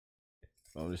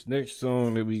This next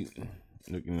song that we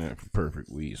looking at for perfect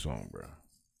weed song, bro.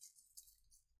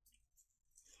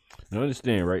 Now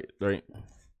understand, right? Right.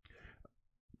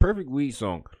 Perfect weed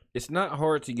song. It's not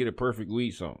hard to get a perfect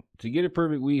weed song. To get a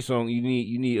perfect weed song, you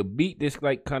need a beat that's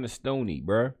like kind of stony,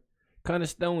 bruh. Kind of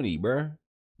stony, bruh.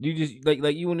 You just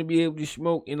like you want to be able to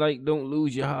smoke and like don't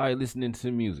lose your high listening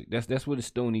to music. That's what a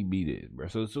stony beat is, bruh.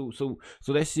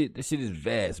 So that shit is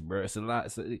vast, bruh. It's a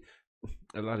lot.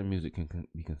 A lot of music can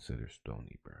be considered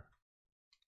stony, bruh.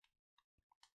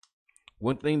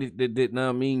 One thing that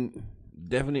I mean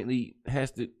definitely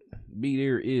has to be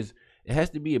there is it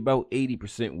has to be about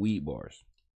 80% weed bars.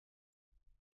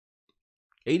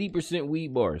 80%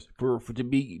 weed bars for to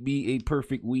be a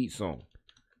perfect weed song.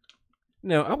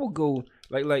 Now I will go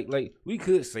like we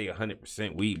could say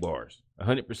 100% weed bars,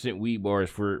 100% weed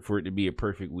bars for it to be a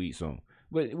perfect weed song.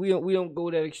 But we don't go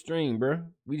that extreme, bro.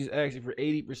 We just asking for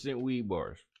 80% weed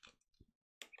bars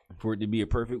for it to be a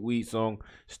perfect weed song,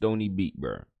 stony beat,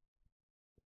 bro.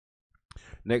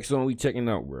 Next song we checking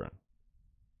out, bro.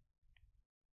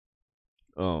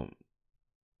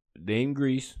 Dame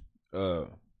Grease,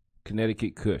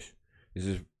 Connecticut Kush. This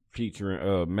is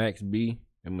featuring Max B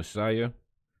and Messiah.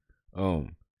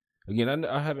 Again,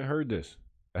 I haven't heard this.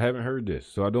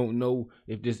 So I don't know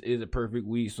if this is a perfect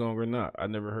weed song or not. I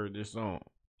never heard this song.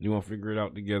 You want to figure it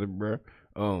out together, bro?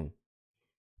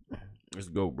 Let's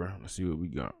go, bro. Let's see what we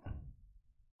got.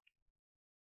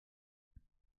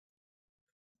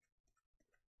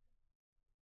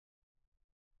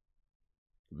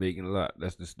 Vacant Lot.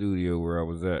 That's the studio where I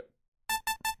was at.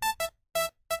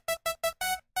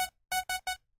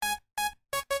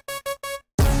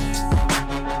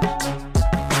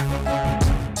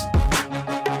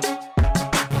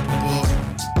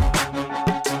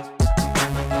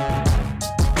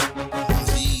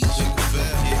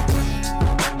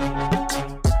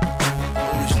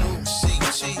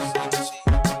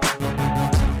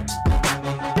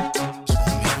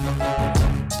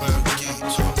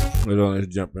 Hold on, let's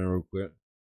jump in real quick.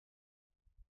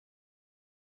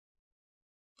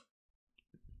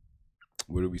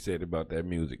 What did we say about that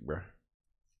music, bro?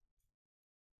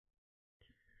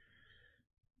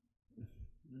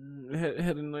 It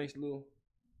had a nice little,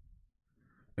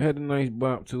 it had a nice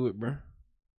bop to it, bro.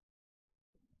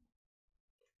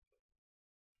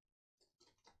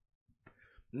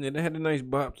 Yeah, it had a nice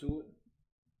bop to it.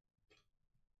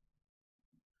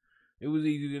 It was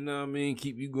easy to, know what I mean,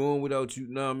 keep you going without you,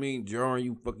 know what I mean, jarring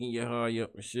you, fucking your high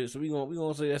up and shit. So we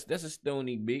gonna say that's a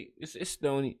stony beat. It's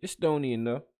stony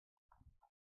enough.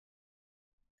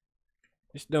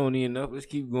 It's stony enough. Let's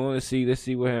keep going. Let's see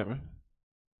what happens.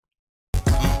 I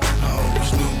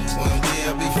always knew one day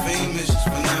I'd be famous.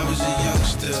 When I was a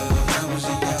youngster,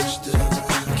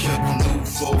 I kept a new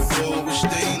 4-4 with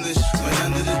stainless. Right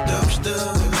under the dumpster.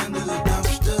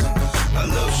 I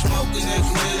love smoking that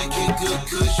Connecticut good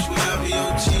Kush. When I be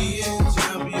OTing,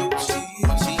 and we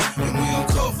don't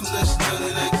call for less. None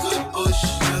of that good bush.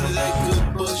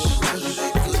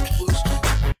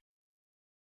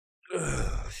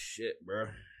 Oh, shit, bro.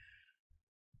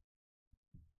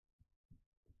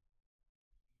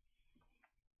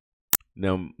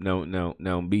 Now,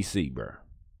 BC, bro.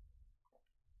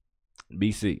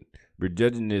 BC. We're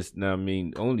judging this now, I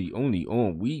mean, only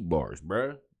on weed bars,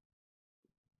 bro.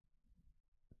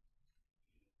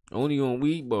 Only on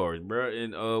weed bars, bro.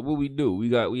 And what we do? We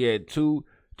had two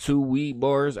weed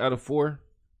bars out of 4.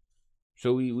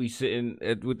 So we sitting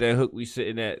at with that hook. We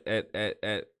sitting at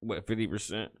what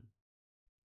 50%?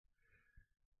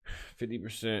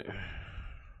 50%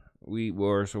 weed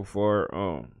bar so far.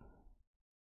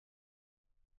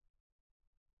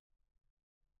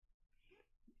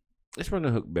 Let's run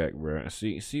the hook back, bro.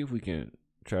 See if we can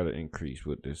try to increase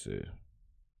what this is.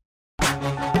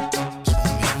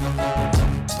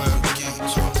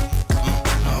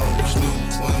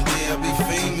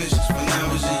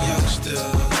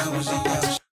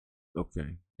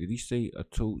 Okay. Did he say I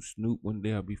told Snoop one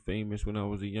day I'll be famous when I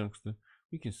was a youngster?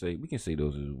 We can say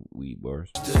those as weed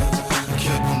bars.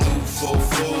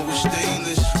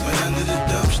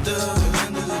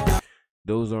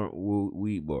 Those aren't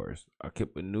weed bars. I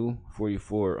kept a new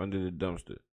 44 under the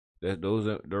dumpster. Those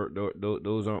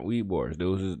aren't weed bars.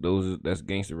 That's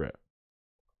gangster rap.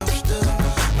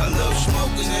 I love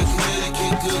smoking that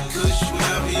Connecticut good Kush when I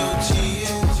be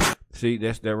OTing. See,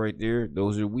 that's that right there.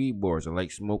 Those are weed bars. I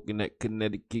like smoking that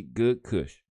Connecticut good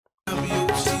Kush. I be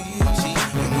OTing,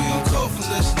 and we don't call for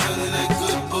less. None of that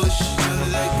good bush.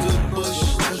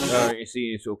 All right,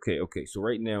 see, it's okay. So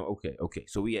right now, okay.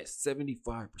 So we at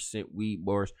 75% weed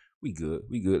bars. We good.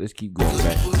 Let's keep going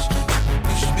back.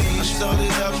 I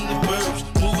started out in the burbs,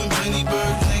 moving many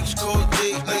birds. Next court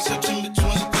date like September 20.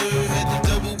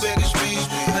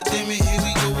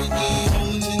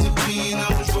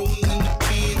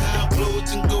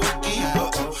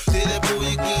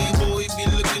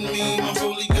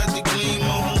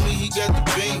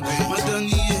 My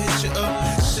dunny hit you up.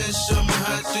 Send something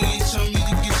hot through your tummy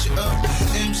to get you up.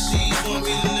 MCs want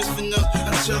me to lift up.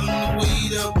 I tell them to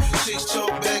wait up. Chicks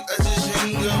talk back, I just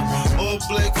hang up. All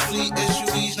black fleet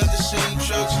SUVs, not the same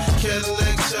trucks.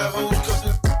 Cadillac, Tahoes,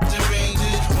 couple and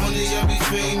Rangers. One day I'll be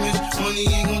famous. Money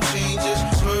ain't gon' change us.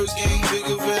 Bird gang,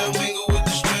 bigger veil, mingle with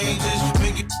the strangers.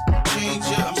 Make it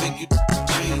change up. Make it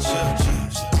change up.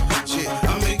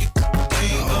 I make it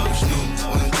game up.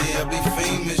 One day I'll be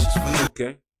famous.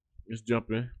 Okay, let's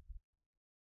jump in.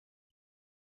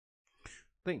 I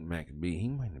think Max B, he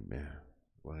might have been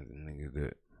one of the niggas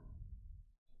that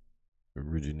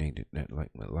originated that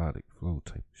like melodic flow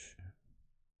type of shit.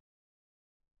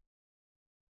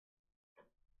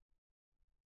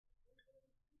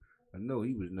 I know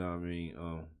he was now,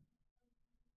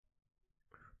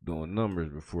 doing numbers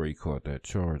before he caught that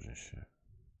charge and shit.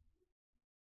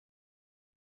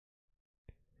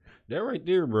 That right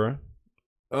there, bro.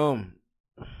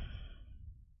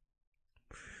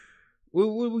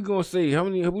 What we gonna say?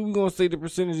 What we gonna say the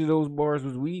percentage of those bars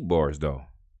was weed bars though?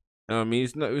 I mean,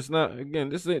 it's not. Again,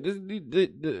 this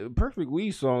the perfect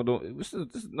weed song. This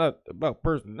is not about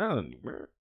personality, bro.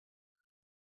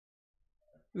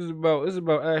 This is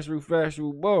about actual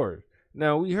factual bars.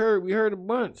 Now we heard a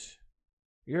bunch.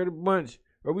 We heard a bunch.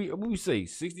 What we say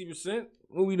 60%?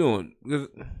 What we doing? Because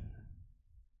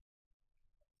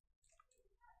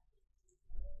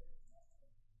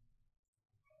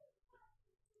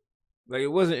like it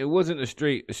wasn't a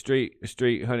straight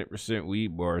 100%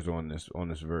 weed bars on this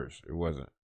verse. It wasn't,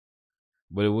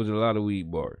 but it was a lot of weed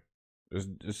bars.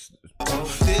 It's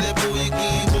that boy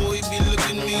again, boy be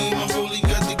looking mean. My rollie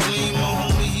got the gleam, my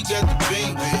homie he got the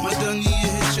bang. My dunny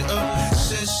hit you up.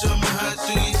 Send something hot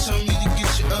through your tummy to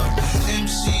get you up.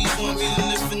 MCs want me to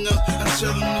lift up. I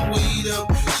tell them to wait up.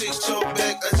 Chicks talk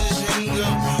back, I just hang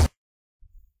up.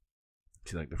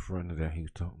 See, like the front of that he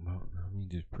was talking about. I mean,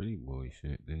 just pretty boy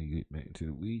shit. Then he get back into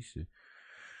the weed shit.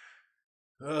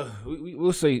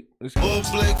 We'll say all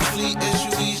black fleet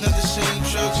SUVs, not the same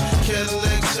trucks.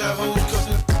 Cadillac, Tahoes,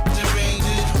 couple and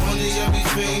Rangers. One day I'll be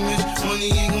famous. Money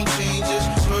ain't gon' change us.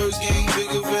 Bird gang,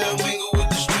 bigger veil, mingle with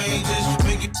the strangers.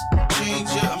 Make it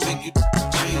change up. Make it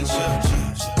change up.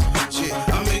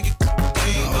 I make it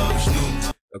game up.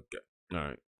 Okay, all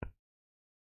right.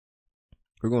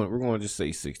 We're going to just say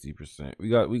 60%. We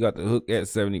got the hook at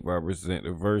 75%,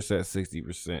 the verse at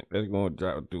 60%. That's going to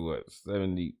drop to what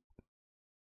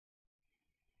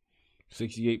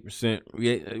 68%.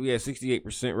 We at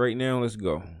 68% right now. Let's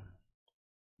go.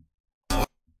 One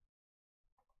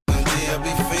day I'll be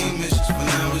famous. When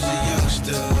I was a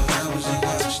youngster,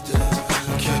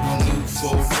 kept a new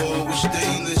 4-4 with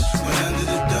stainless. Went under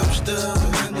the dumpster.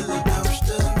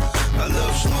 I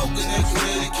love smoking that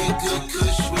Connecticut good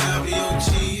Kush. When I be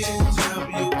OTN.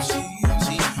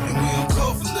 And we don't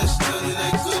call for less, none of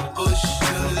that good bush.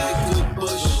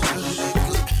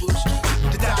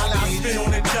 The dollar I spent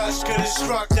on the dust could have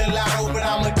struck the lotto, but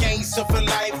I'm a gangster for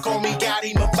life. Call me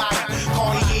Gotti Movado.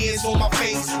 Cartier's on my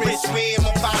face, wrist wear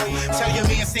my bottle. Tell your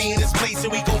man stay in this place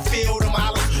and we gon' feel the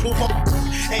models.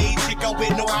 Hey, chick, I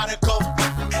with no how to go.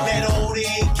 Let old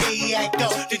AK act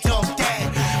up, then dump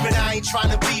that. But I ain't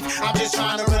tryna beef, I'm just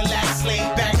tryna relax, lay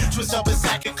back, twist up a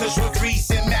sack of Kush with grease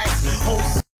and max.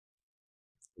 Oh.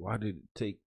 Why did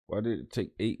it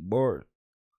take 8 bars?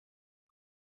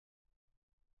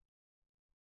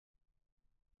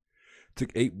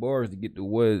 Took 8 bars to get the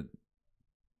what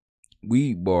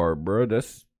weed bar, bro.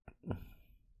 That's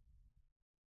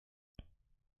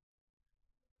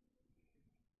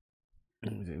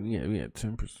we had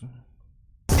 10%.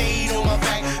 Stayed on my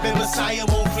back, then Messiah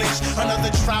won't flinch.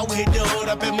 Another trout hit the hood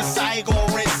up and Messiah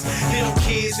gon' rinse. Little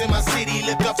kids in my city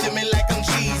look up to me like I'm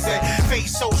Jesus.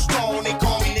 Face so strong, they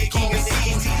call me the king of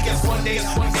CNT. Guess one day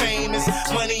I'm famous,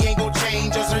 money ain't gon'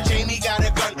 change us. Or Jamie got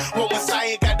a gun, well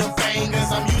Messiah got the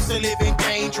bangers. I'm used to living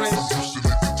dangerous.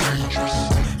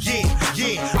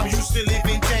 Yeah, I'm used to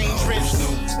living dangerous.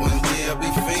 One day I'll be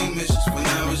famous. When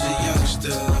I was a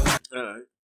youngster.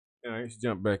 All right, let's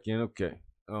jump back in. Okay.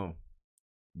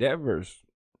 That verse,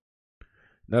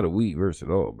 not a weed verse at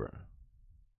all, bro.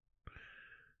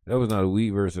 That was not a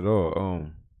weed verse at all.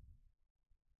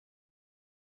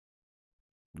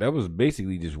 That was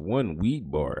basically just one weed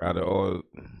bar out of all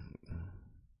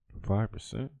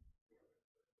 5%.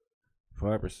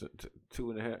 5%,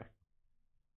 2.5.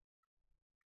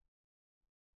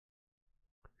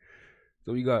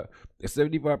 So we got a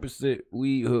 75%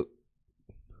 weed hook.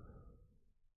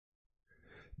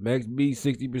 Max B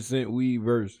 60% weed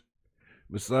verse.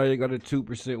 Messiah got a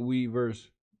 2% weed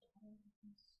verse.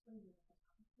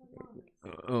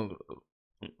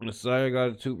 Messiah got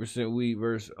a 2% weed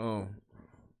verse.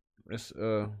 Let's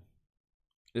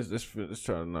Let's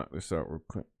try to knock this out real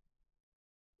quick.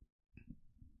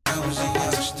 I was a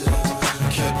youngster,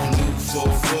 kept a new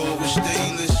 4-4 with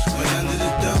stainless, went under the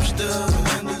dumpster,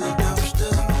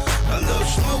 I love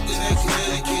smoking that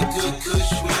Connecticut good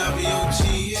Kush when I be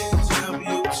OTing, and we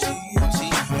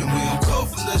don't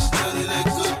cough unless none of that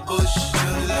good bush,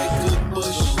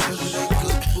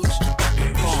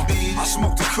 I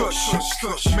smoke the Kush,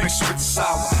 mixed with the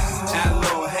sour, add a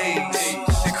little haze,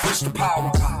 increase the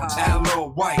power, add a little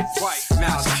white,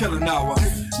 now it's killing hour,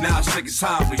 now it's taking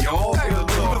time for y'all get a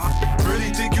little.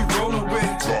 Really think you rolling with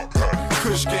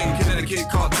Kush gang, Connecticut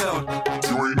cartel?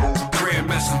 You ain't know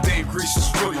Grandmaster Dame Grease is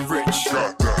really rich.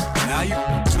 Now you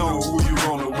know who you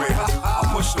rolling with. I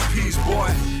push the P's, boy,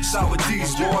 sour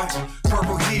D's, boy,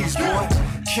 purple He's, boy,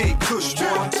 K Kush,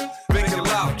 boy, make it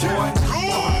loud, boy.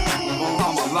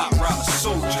 I'm a lot rather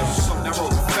soldier, now roll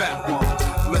the fat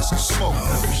one, let's go smoke. I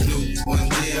always knew one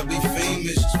day I'd be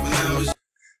famous when I was.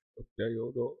 Okay,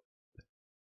 hold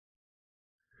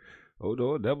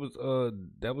on.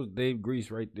 That was Dave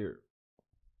Grease right there.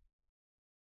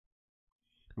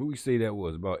 What we say that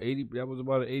was about 80. That was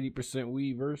about an 80%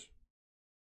 weed verse.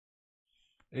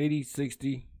 80,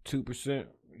 60, 2%.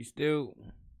 We still.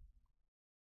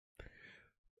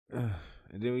 And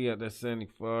then we got that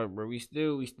 75, bro. We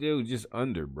still just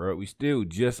under, bro. We still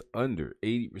just under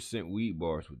 80% weed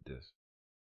bars with this.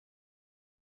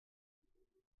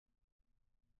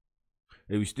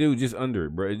 And we still just under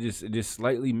it, bro. It just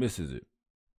slightly misses it.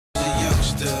 I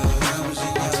was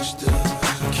a youngster,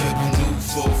 kept a new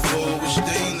 4-4 with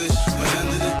stainless, went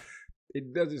under the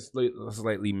It doesn't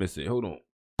slightly miss it. Hold on.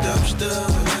 dumpster,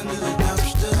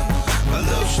 I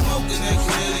love smoking that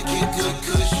Connecticut good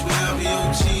Kush when I be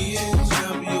OTing,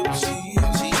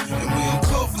 and we don't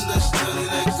cough unless none of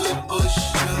that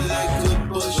good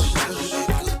bush,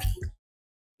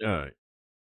 All right.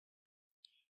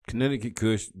 Connecticut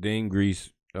Kush, Dame Grease,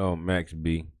 Max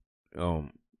B. That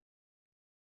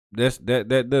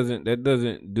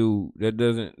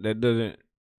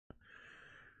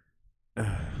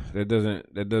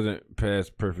doesn't pass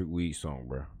perfect weed song,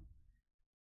 bro.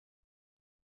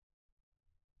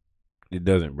 It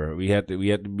doesn't, bro. We have to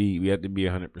be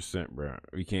 100%, bro.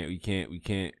 We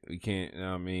can't.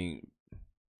 I mean,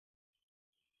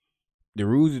 the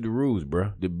rules are the rules,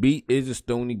 bro. The beat is a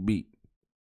stony beat,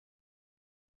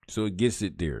 so it gets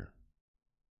it there.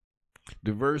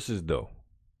 The verses, though,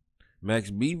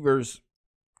 Max B verse,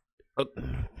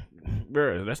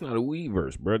 bro. That's not a weed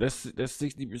verse, bro. That's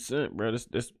 60%, bro.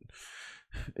 That's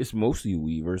it's mostly a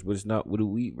weed verse, but it's not what a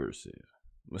weed verse is.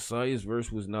 Messiah's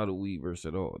verse was not a weed verse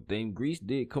at all. Dame Grease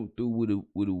did come through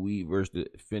with a weed verse to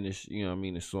finish, you know what I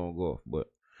mean, the song off. But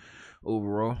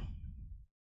overall,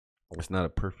 it's not a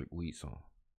perfect weed song.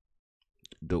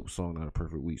 Dope song, not a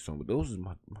perfect weed song. But those is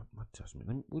my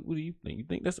judgment. What do you think? You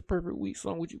think that's a perfect weed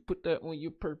song? Would you put that on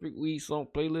your perfect weed song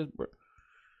playlist, bro?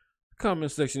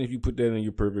 Comment section if you put that in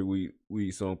your perfect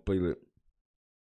weed song playlist.